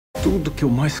Tudo que eu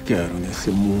mais quero nesse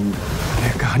mundo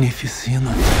é carnificina.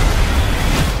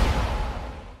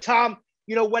 Tom,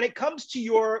 you know, when it comes to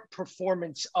your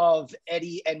performance of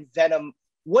Eddie and Venom,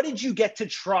 what did you get to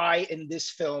try in this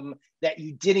film that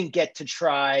you didn't get to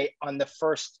try on the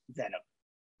first Venom?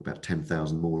 About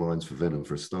 10,000 more lines for Venom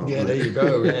for a start. Yeah, there you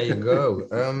go. There you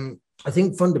go. I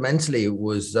think fundamentally it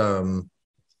was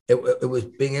it was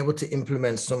being able to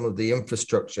implement some of the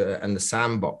infrastructure and the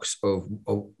sandbox of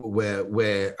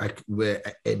where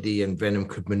Eddie and Venom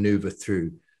could maneuver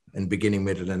through in beginning,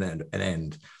 middle, and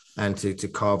end, and to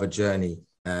carve a journey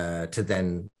to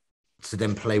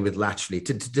then play with laterally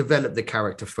to develop the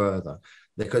character further,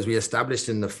 because we established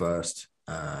in the first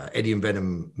Eddie and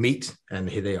Venom meet and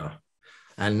here they are.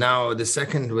 And now the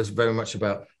second was very much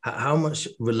about how much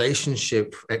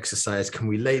relationship exercise can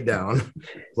we lay down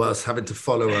whilst having to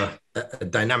follow a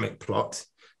dynamic plot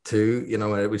to, you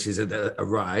know, which is a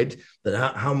ride,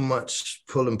 but how much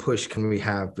pull and push can we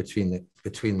have between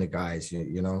the guys,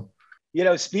 you know? You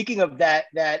know, speaking of that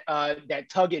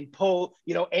tug and pull,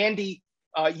 you know, Andy,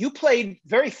 you played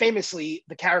very famously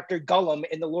the character Gollum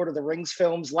in the Lord of the Rings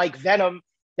films. Like Venom,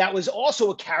 that was also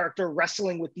a character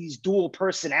wrestling with these dual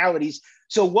personalities.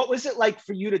 So what was it like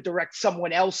for you to direct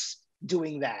someone else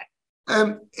doing that?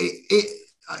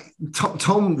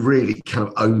 Tom really kind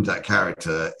of owned that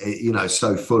character, you know,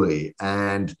 so fully.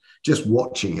 And just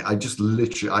watching it, I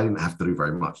didn't have to do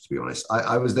very much, to be honest.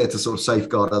 I was there to sort of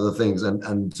safeguard other things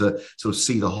and to sort of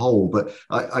see the whole. But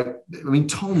I mean,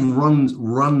 Tom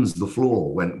runs the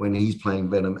floor when he's playing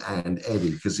Venom and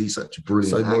Eddie, because he's such a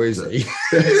brilliant actor. Noisy.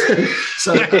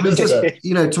 So I mean, just,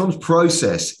 you know, Tom's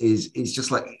process is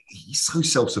just like, he's so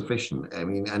self-sufficient. I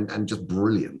mean, and just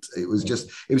brilliant. It was just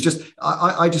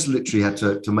I just literally had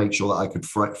to make sure that I could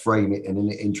frame it in an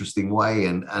interesting way,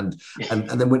 and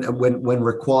then when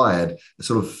required,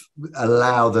 sort of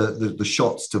allow the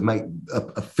shots to make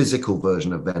a physical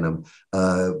version of Venom,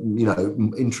 you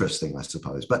know, interesting, I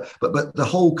suppose. But the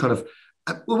whole kind of,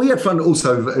 well, we had fun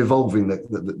also evolving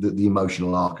the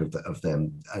emotional arc of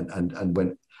them,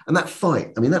 and that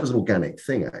fight. I mean, that was an organic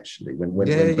thing actually. When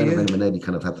Venom and Eddie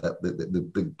kind of had the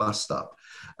big bust up.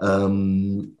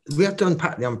 We have to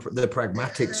unpack the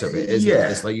pragmatics of it, isn't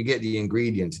it? It's like you get the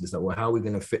ingredients, and it's like, well, how are we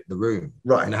going to fit the room,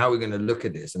 right? And how are we going to look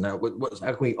at this, and how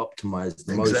can we optimize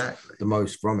the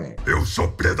most from it? Eu sou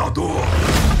predador.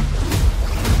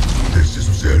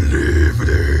 Preciso ser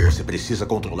livre. Você precisa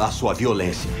controlar sua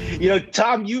violência. You know,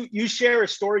 Tom, you share a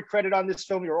story credit on this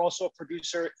film. You're also a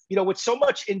producer. You know, with so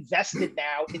much invested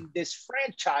now in this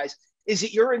franchise, is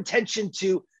it your intention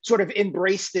to sort of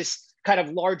embrace this kind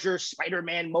of larger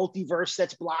Spider-Man multiverse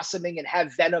that's blossoming and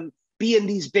have Venom be in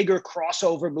these bigger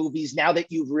crossover movies now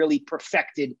that you've really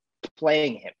perfected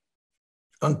playing him?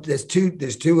 There's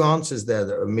two answers there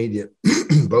that are immediate,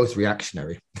 both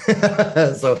reactionary.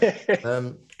 So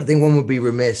I think one would be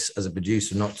remiss as a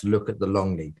producer not to look at the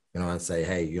long lead, you know, and say,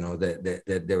 hey, you know, there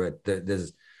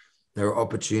are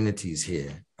opportunities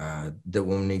here that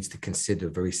one needs to consider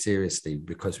very seriously,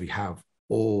 because we have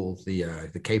all the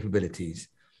capabilities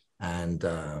and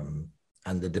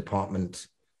the departments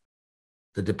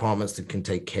that can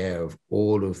take care of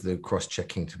all of the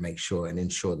cross-checking to make sure and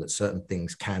ensure that certain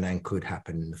things can and could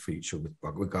happen in the future with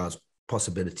regards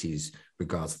possibilities,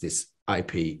 regards this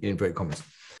IP in inverted commas.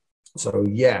 So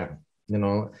yeah, you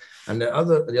know, and the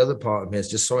other part of me is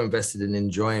just so invested in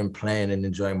enjoying playing and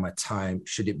enjoying my time.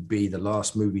 Should it be the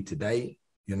last movie today,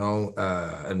 you know,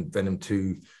 and Venom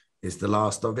 2 is the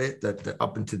last of it, that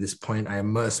up until this point, I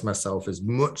immersed myself as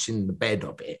much in the bed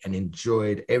of it and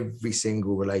enjoyed every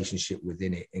single relationship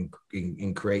within it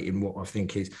in creating what I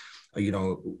think is, you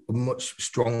know, a much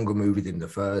stronger movie than the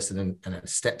first, and a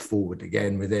step forward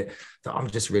again with it. That I'm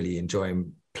just really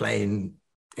enjoying playing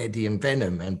Eddie and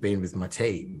Venom and being with my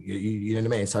team. You know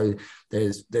what I mean? So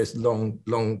there's long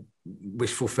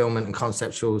wish fulfillment and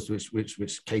conceptuals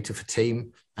which cater for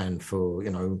team and for,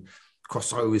 you know,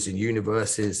 crossovers and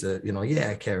universes that, you know,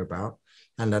 I care about.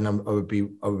 And then I would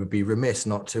be remiss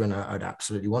not to, and I'd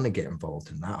absolutely want to get involved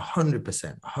in that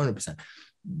 100%.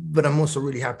 But I'm also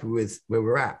really happy with where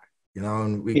we're at, you know,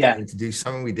 and we got to do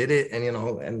something, we did it, and, you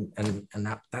know, and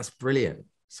that's brilliant.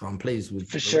 So I'm pleased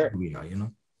with where we are, you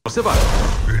know. Você vai.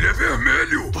 Ele é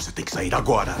vermelho. Você tem que sair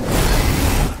agora.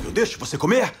 Eu deixo você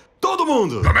comer todo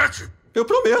mundo. Promete? Eu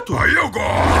prometo. Aí eu gosto.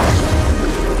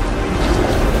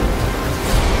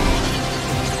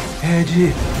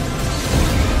 Ed,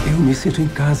 eu me sinto em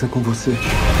casa com você.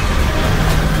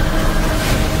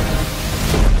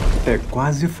 É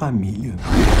quase família.